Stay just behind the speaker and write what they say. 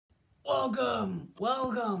Welcome,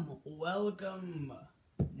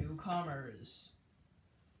 newcomers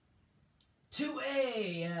to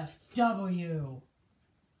AFW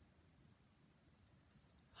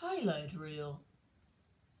Highlight Reel.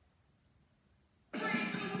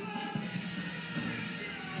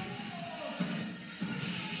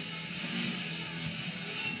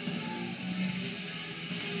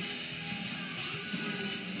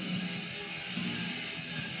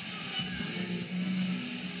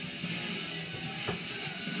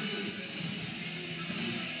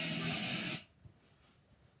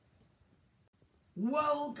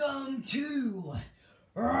 Welcome to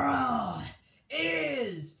Raw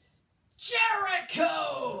is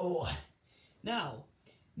Jericho! Now,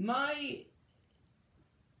 my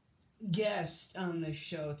guest on the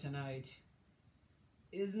show tonight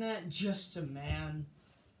is not just a man.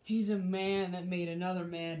 He's a man that made another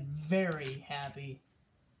man very happy.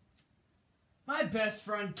 My best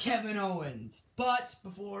friend, Kevin Owens. But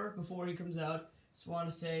before he comes out, just want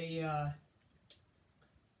to say,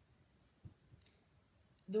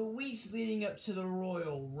 the weeks leading up to the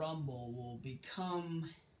Royal Rumble will become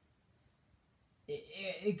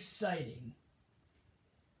exciting.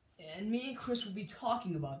 And me and Chris will be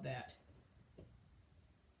talking about that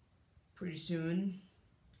pretty soon.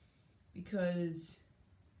 Because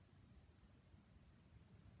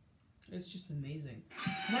it's just amazing.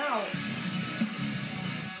 Now,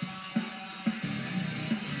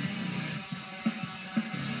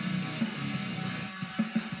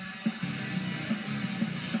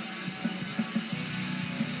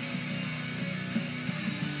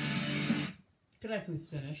 could I please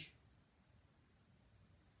finish?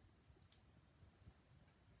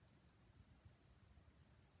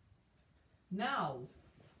 Now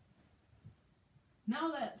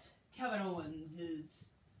that Kevin Owens is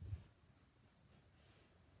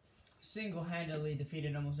single-handedly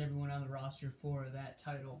defeated almost everyone on the roster for that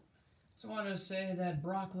title, so I want to say that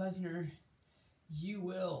Brock Lesnar, you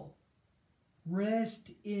will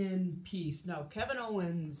rest in peace. Now, Kevin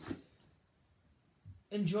Owens,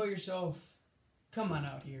 enjoy yourself. Come on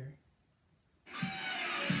out here.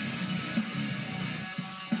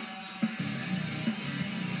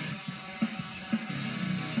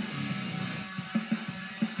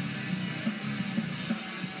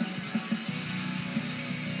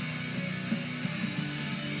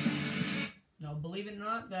 Now, believe it or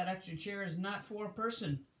not, that extra chair is not for a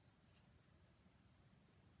person.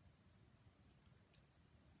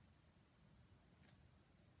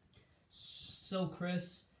 So,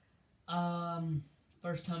 Chris,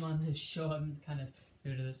 first time on this show, I'm kind of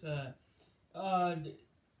new to this. I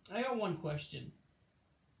got one question.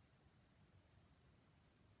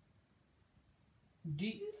 Do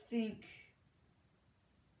you think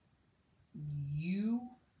you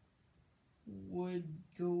would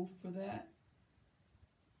go for that?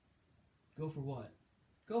 Go for what?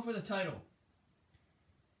 Go for the title.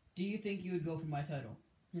 Do you think you would go for my title?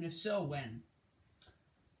 And if so, when?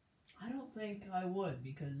 I don't think I would,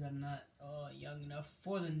 because I'm not young enough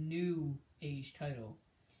for the new age title.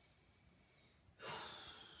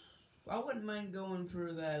 I wouldn't mind going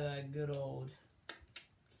for that good old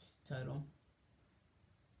title.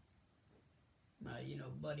 You know,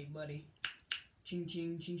 buddy. Ching,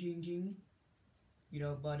 ching, ching, ching, ching. You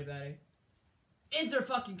know, buddy.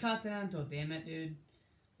 Intercontinental, damn it, dude.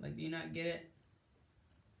 Like, do you not get it?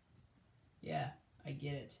 Yeah, I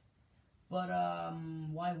get it. But,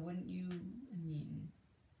 why wouldn't you? I mean,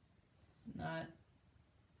 it's not.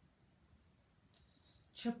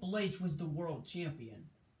 Triple H was the world champion.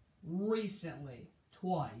 Recently.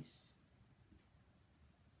 Twice.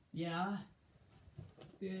 Yeah.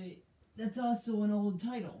 That's also an old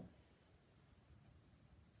title.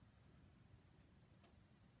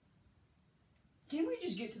 Can we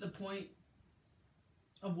just get to the point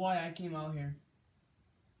of why I came out here?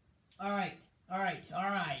 Alright.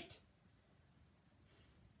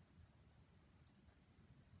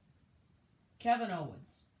 Kevin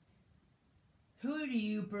Owens. Who do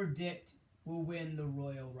you predict will win the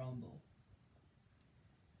Royal Rumble?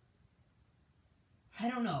 I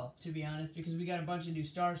don't know, to be honest, because we got a bunch of new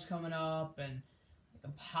stars coming up, and like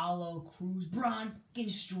Apollo Crews, Braun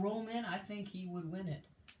Strowman, I think he would win it.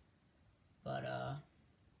 But,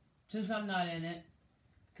 since I'm not in it,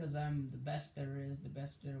 because I'm the best there is, the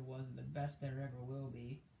best there was, and the best there ever will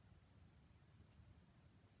be.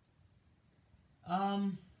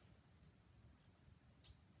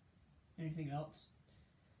 Anything else?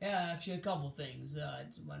 Yeah, actually a couple things. I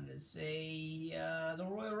just wanted to say, the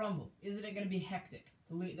Royal Rumble. Isn't it going to be hectic?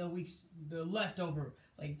 The leftover,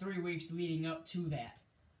 like 3 weeks leading up to that.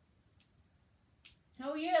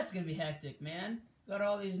 Hell yeah, it's going to be hectic, man. Got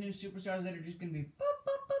all these new superstars that are just gonna be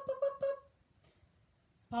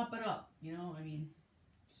popping up. You know, I mean,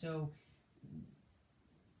 so.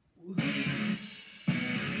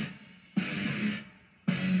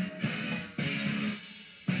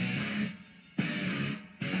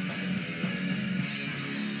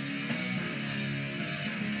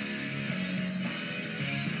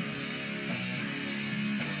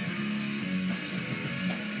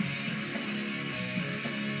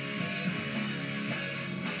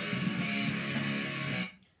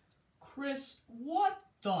 Chris, what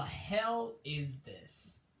the hell is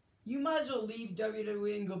this? You might as well leave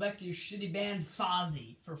WWE and go back to your shitty band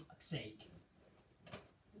Fozzy, for fuck's sake.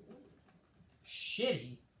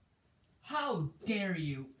 Shitty? How dare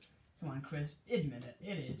you? Come on, Chris, admit it.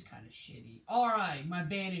 It is kind of shitty. Alright, my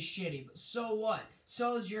band is shitty, but so what?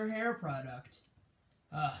 So is your hair product.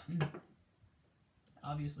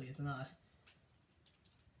 Obviously it's not.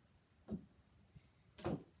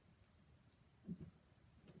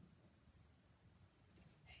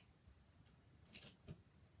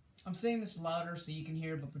 I'm saying this louder so you can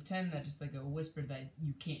hear, but pretend that it's like a whisper that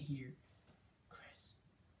you can't hear. Chris,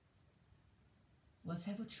 let's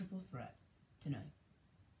have a triple threat tonight.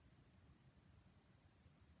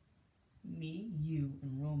 Me, you,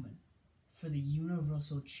 and Roman for the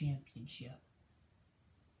Universal Championship.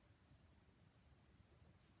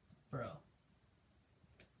 Bro.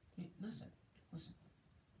 Hey, listen.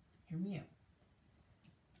 Hear me out.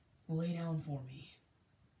 Lay down for me.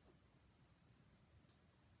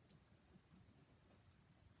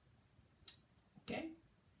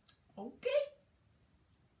 Okay.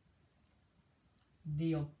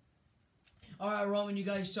 Deal. Alright, Roman, you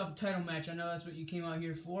got yourself a title match. I know that's what you came out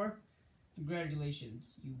here for.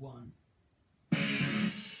 Congratulations, you won.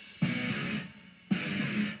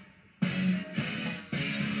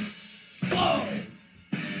 Oh!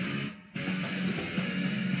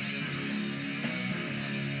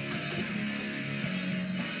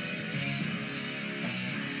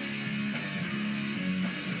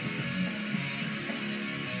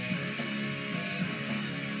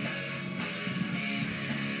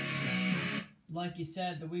 Like you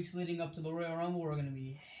said, the weeks leading up to the Royal Rumble are going to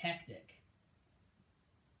be hectic.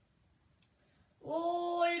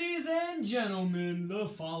 Ladies and gentlemen, the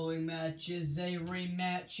following match is a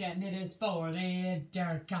rematch, and it is for the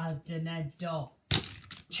Intercontinental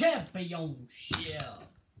Championship.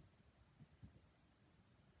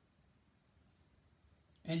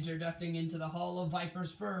 Introducing into the Hall of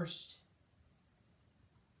Vipers first.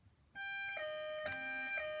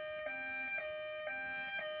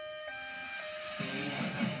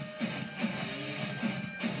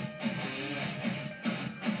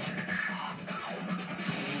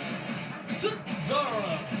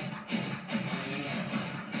 Cesaro.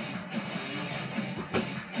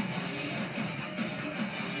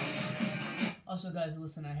 Also, guys,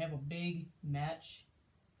 listen, I have a big match.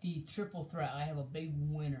 The triple threat, I have a big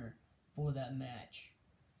winner for that match.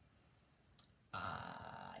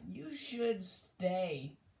 You should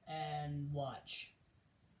stay and watch.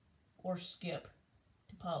 Or skip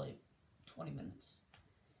to probably 20 minutes.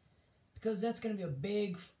 Because that's going to be a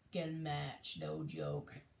big fucking match, no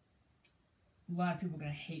joke. A lot of people are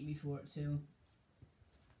going to hate me for it, too.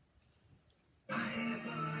 I have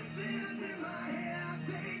voices in my head,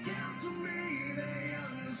 they counsel me, they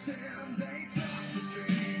understand, they talk to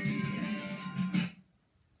me.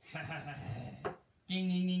 Ding,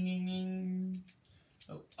 ding, ding, ding, ding.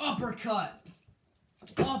 Oh, uppercut.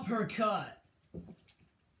 Uppercut.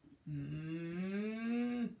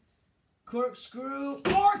 Corkscrew.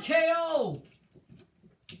 RKO.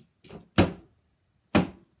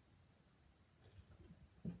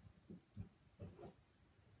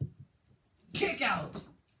 Kick out!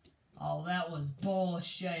 Oh, that was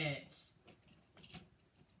bullshit.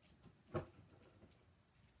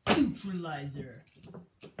 Neutralizer.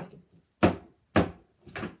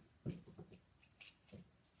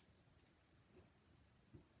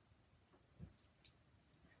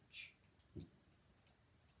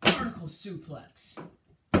 Vertical suplex.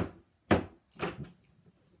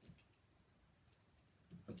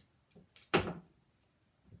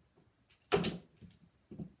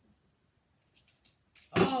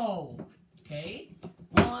 Oh, okay.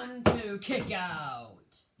 1, 2, kick out.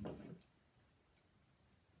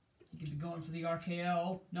 He could be going for the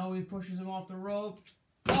RKO. No, he pushes him off the rope.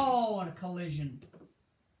 Oh, and a collision.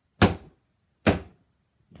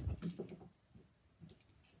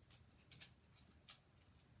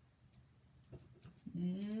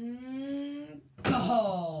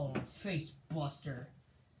 Oh, face buster.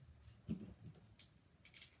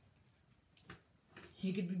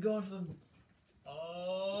 He could be going for the...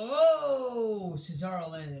 Oh! Oh,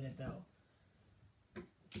 Cesaro landed it though.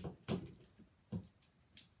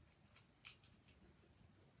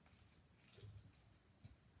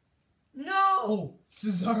 No!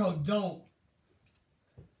 Cesaro, don't.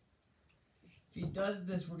 If he does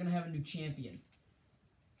this, we're gonna have a new champion.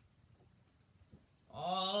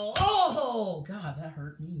 Oh, God, that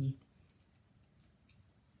hurt me.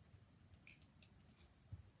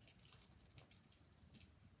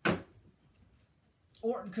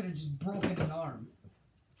 Orton could have just broken his arm.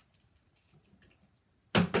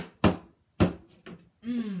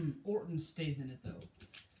 Orton stays in it, though.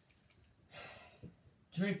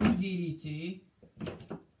 Draper DDT.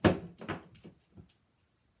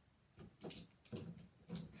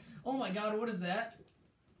 Oh my God, what is that?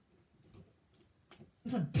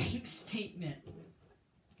 The bank statement.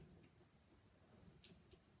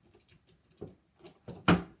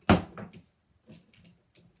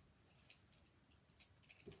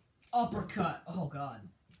 Uppercut. Oh God.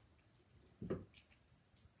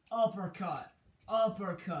 Uppercut.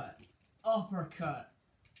 Uppercut. Uppercut.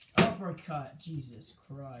 Uppercut. Jesus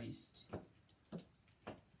Christ.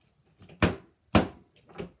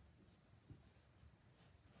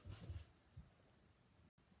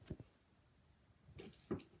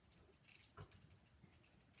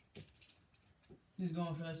 He's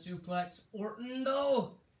going for that suplex. Orton,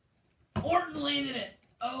 though. Orton landed it.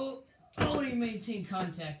 Oh, he maintained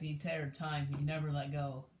contact the entire time. He never let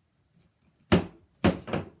go.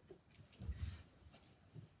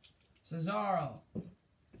 Cesaro.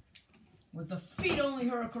 With the feet only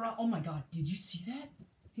hurricane. Oh my God, did you see that?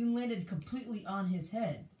 He landed completely on his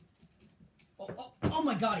head. Oh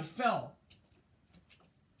my God, he fell.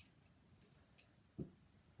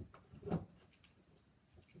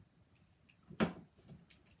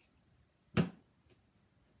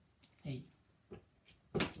 Hey.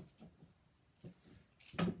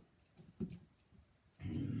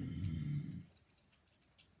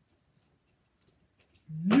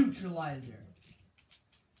 Neutralizer.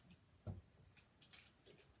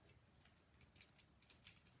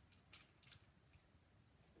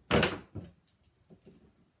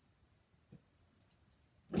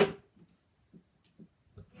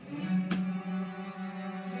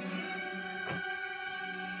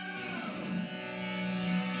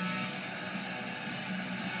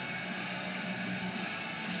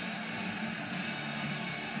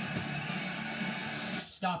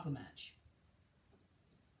 Stop the match.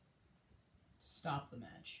 Stop the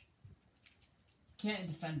match. Can't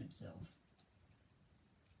defend himself.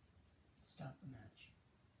 Stop the match.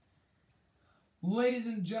 Ladies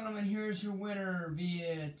and gentlemen, here's your winner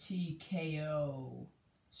via TKO,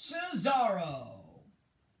 Cesaro.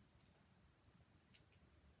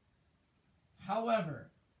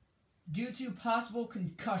 However, due to possible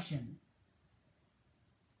concussion,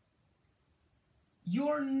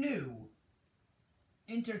 your new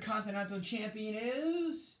Intercontinental Champion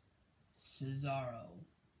is Cesaro.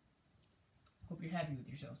 Hope you're happy with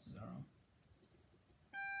yourself, Cesaro.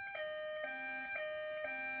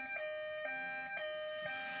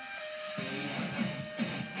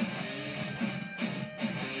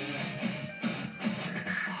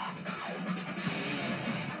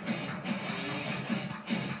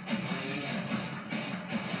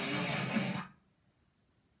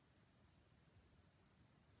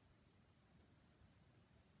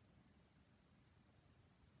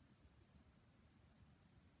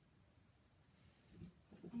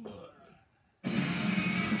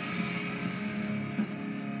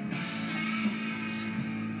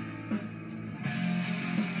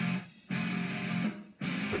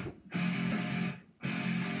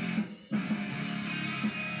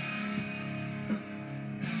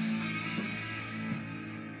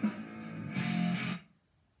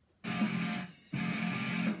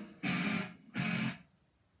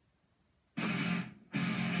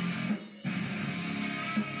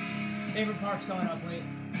 Favorite part's coming up, wait.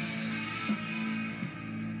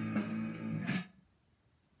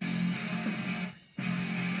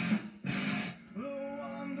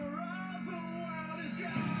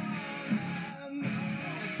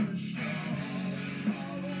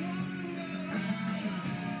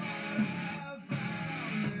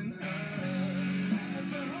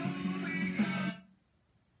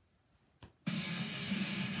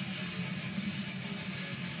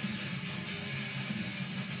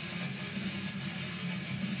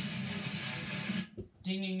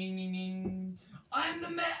 Ding, ding, ding, ding, ding. I'm the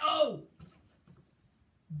man. Oh!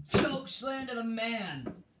 Choke slam to the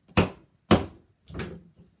man.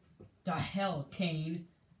 The hell, Kane.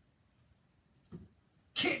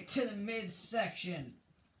 Kick to the midsection.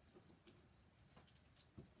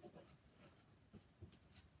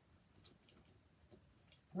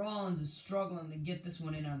 Rollins is struggling to get this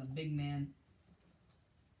one in on the big man.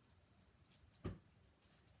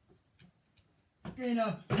 And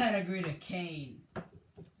a pedigree to Kane.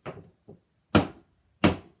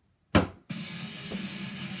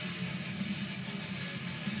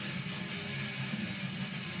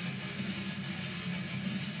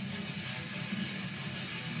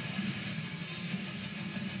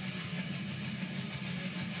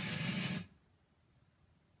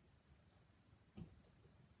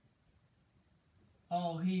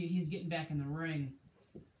 Oh, he's getting back in the ring.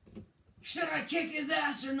 Should I kick his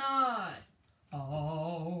ass or not?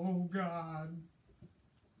 Oh, God.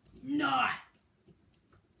 Not!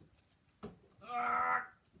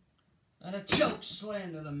 And a choke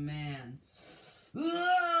slam to the man.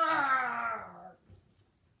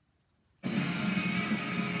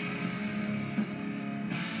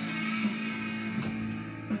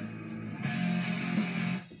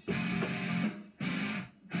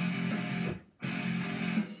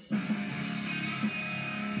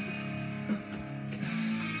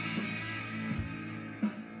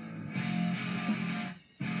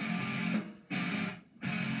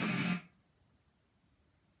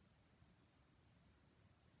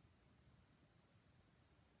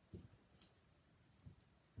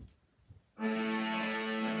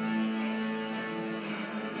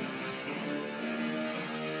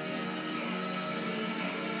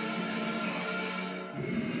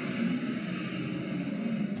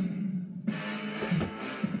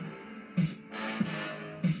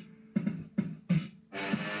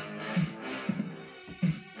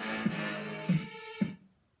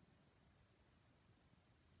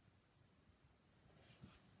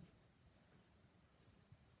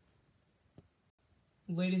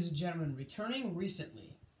 Ladies and gentlemen, returning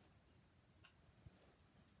recently.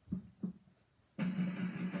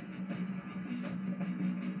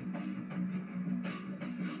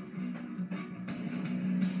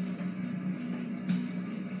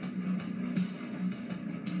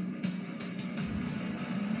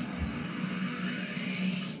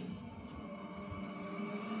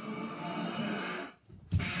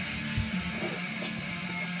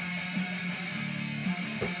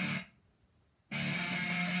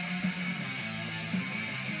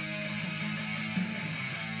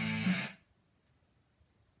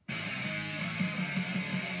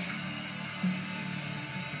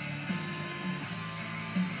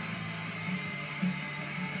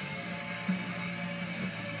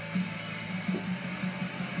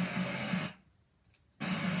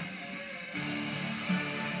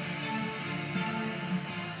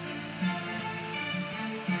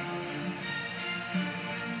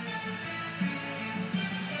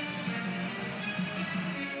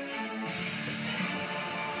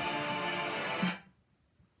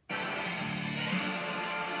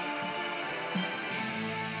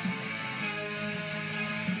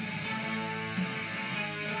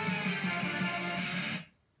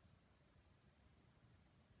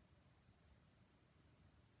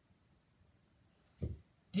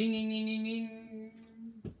 Ding, ding, ding, ding,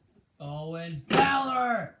 ding. Oh, and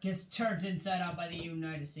Balor gets turned inside out by the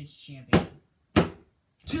United States Champion.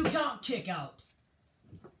 2 count kick out.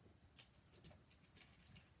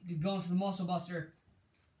 Going for the Muscle Buster.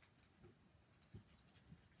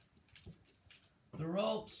 The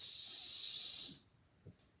ropes.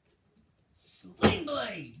 Sling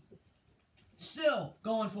Blade. Still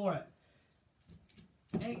going for it.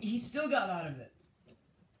 And he still got out of it.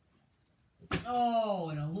 Oh,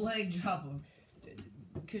 and a leg drop of,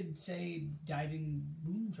 could say, diving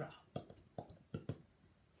boom drop.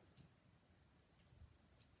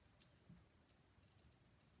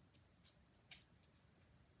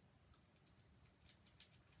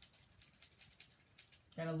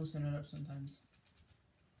 Gotta loosen it up sometimes.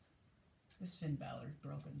 This Finn Balor's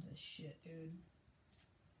broken to shit, dude.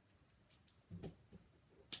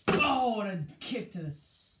 Oh, and a kick to the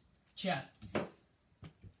chest.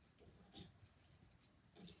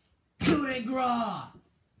 Coup de grace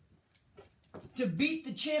to beat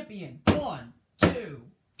the champion. 1, 2,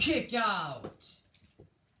 kick out.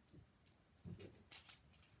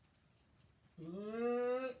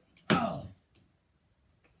 Oh.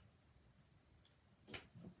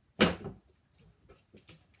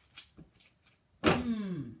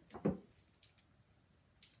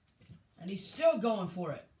 And he's still going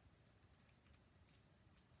for it.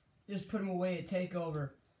 Just put him away at TakeOver.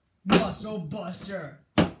 Muscle Buster.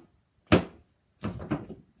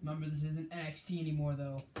 Remember, this isn't NXT anymore,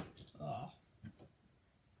 though. Oh.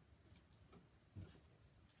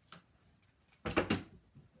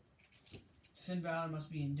 Finn Balor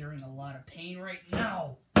must be enduring a lot of pain right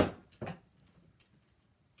now.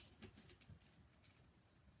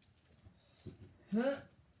 Huh?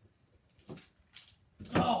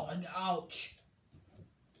 Oh, ouch.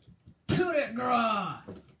 Coup de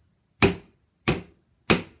grace!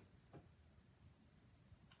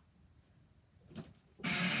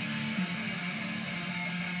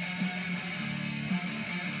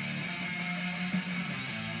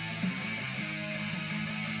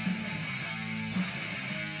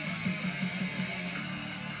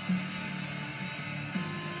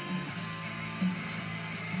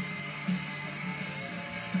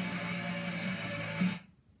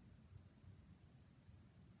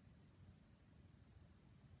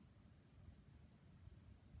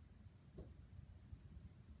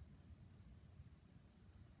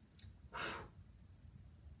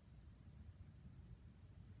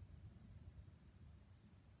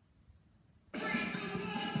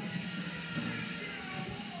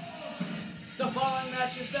 The following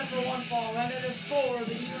match is set for one fall, and it is for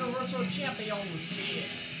the Universal Championship.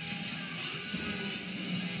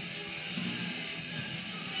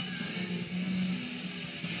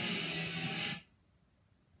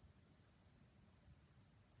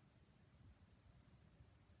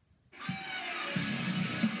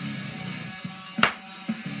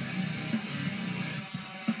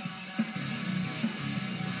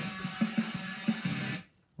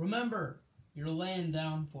 Remember, you're laying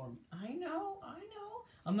down for me. I know.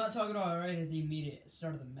 I'm not talking about right at the immediate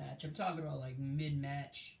start of the match. I'm talking about like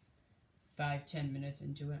mid-match, 5-10 minutes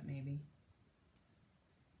into it, maybe.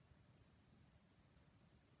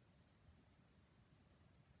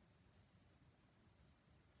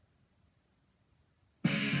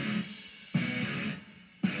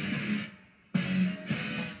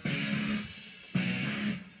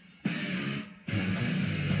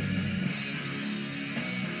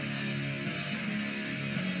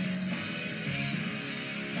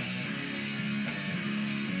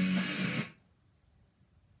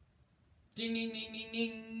 Ding, ding, ding, ding,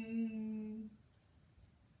 ding.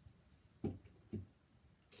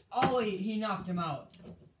 Oh, he knocked him out.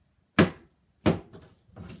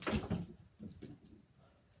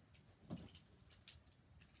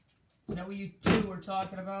 Is that what you two were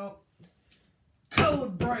talking about?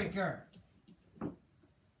 Code breaker!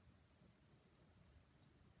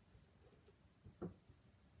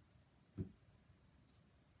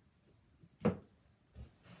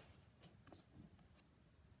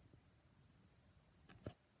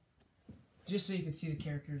 Just so you can see the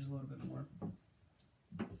characters a little bit more.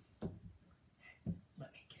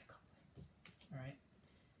 Let me get a couple hits. Alright.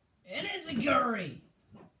 And it's a Guri!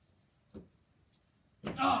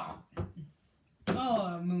 Oh! Oh,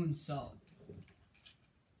 a moonsault.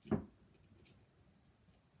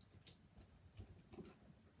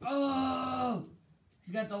 Oh!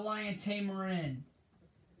 He's got the Lion Tamer in.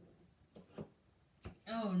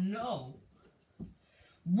 Oh no.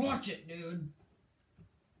 Watch it, dude.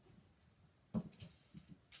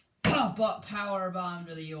 Pop up powerbomb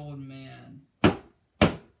to the old man.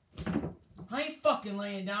 I ain't fucking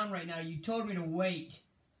laying down right now. You told me to wait.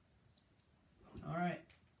 Alright.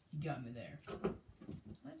 You got me there.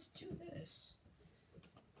 Let's do this.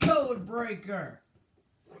 Code breaker.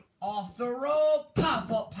 Off the rope.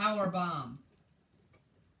 Pop up powerbomb.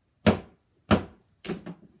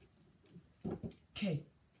 Okay.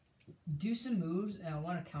 Do some moves and I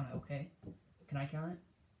want to count it, okay? Can I count it?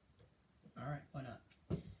 Alright, why not?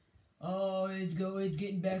 Oh, it's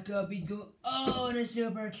getting back up. He's going. Oh, the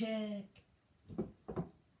super kick.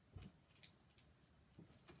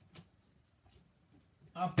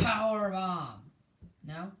 A power bomb.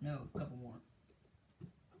 Now? No, a couple more.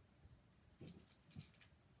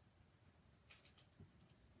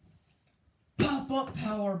 Pop up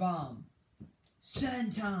power bomb.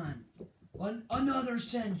 Senton. Another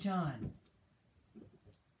senton.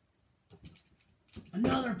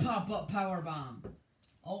 Another pop up power bomb.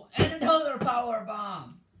 Oh, and another power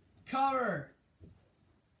bomb. Cover.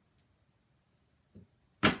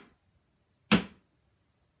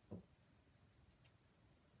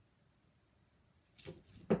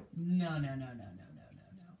 No.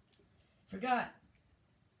 Forgot.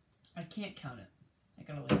 I can't count it. I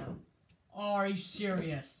gotta lay down. Oh, are you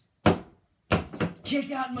serious?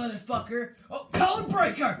 Kick out, motherfucker. Oh, code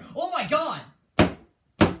breaker. Oh my god.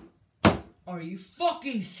 Are you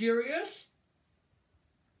fucking serious?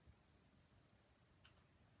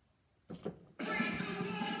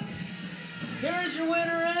 Here's your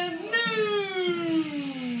winner and new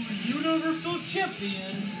Universal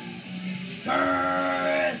Champion,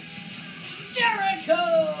 Chris Jericho!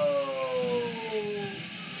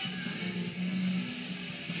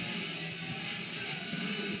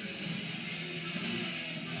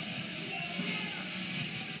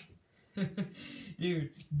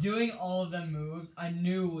 Dude, Doing all of them moves, I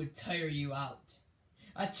knew would tire you out.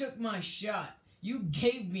 I took my shot. You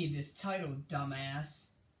gave me this title, dumbass.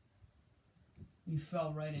 You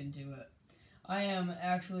fell right into it. I am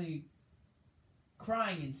actually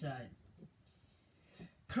crying inside.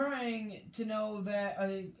 Crying to know that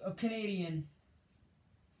a Canadian,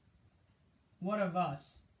 one of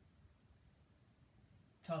us,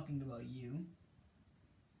 talking about you,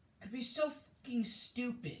 could be so fucking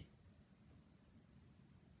stupid.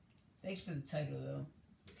 Thanks for the title, though.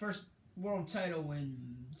 First world title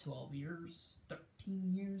in 12 years,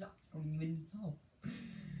 13 years, I don't even know.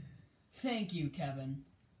 Thank you, Kevin.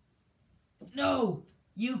 No,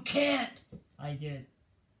 you can't! I did.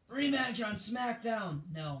 Rematch on SmackDown.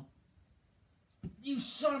 No. You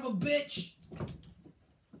son of a bitch!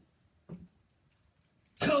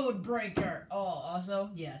 Code breaker! Oh, also,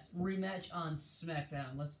 yes, rematch on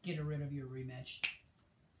SmackDown. Let's get rid of your rematch.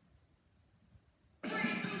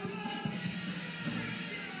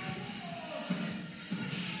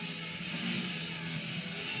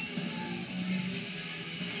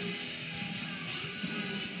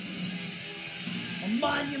 A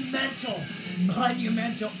monumental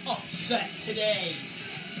upset today.